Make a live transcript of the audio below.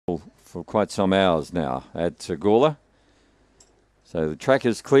for quite some hours now at Gawler. So the track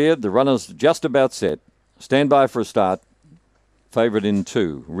is cleared. The runner's just about set. Stand by for a start. Favourite in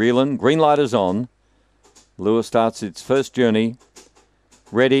 2. Reelin. Green light is on. Lure starts its first journey.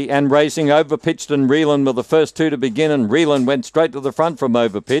 Ready and racing. Overpitched and Reelin were the first 2 to begin, and Reelin went straight to the front from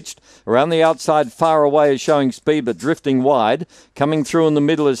Overpitched. Around the outside, far away, is showing speed but drifting wide. Coming through in the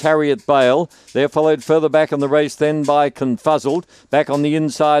middle is Harriet Bale. They're followed further back in the race then by Confuzzled. Back on the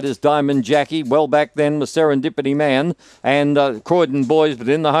inside is Diamond Jackie. Well back then was Serendipity Man and Croydon Boys, but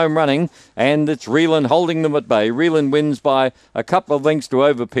in the home running. And it's Reelin holding them at bay. Reelin wins by a couple of lengths to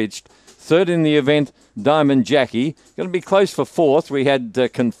Overpitched. Third in the event, Diamond Jackie. Going to be close for 4th. We had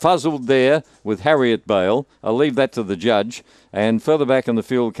Confuzzled there with Harriet Bale. I'll leave that to the judge. And further back in the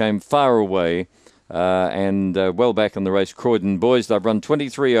field came Far Away and well back in the race, Croydon Boys. They've run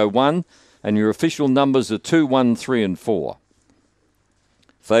 23.01 and your official numbers are 2, 1, 3 and 4.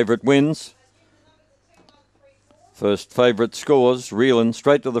 Favourite wins. First favourite scores, Reelin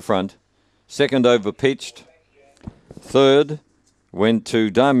straight to the front. Second Overpitched. Third went to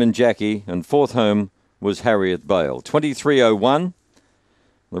Diamond Jackie, and 4th home was Harriet Bale. 23.01.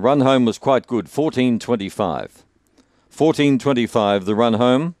 The run home was quite good, 14.25. 14.25 the run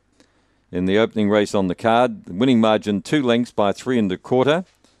home in the opening race on the card. The winning margin 2 lengths by 3 1/4.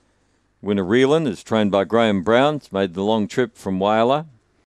 Winner Reelin is trained by Graham Brown. It's made the long trip from Whyalla.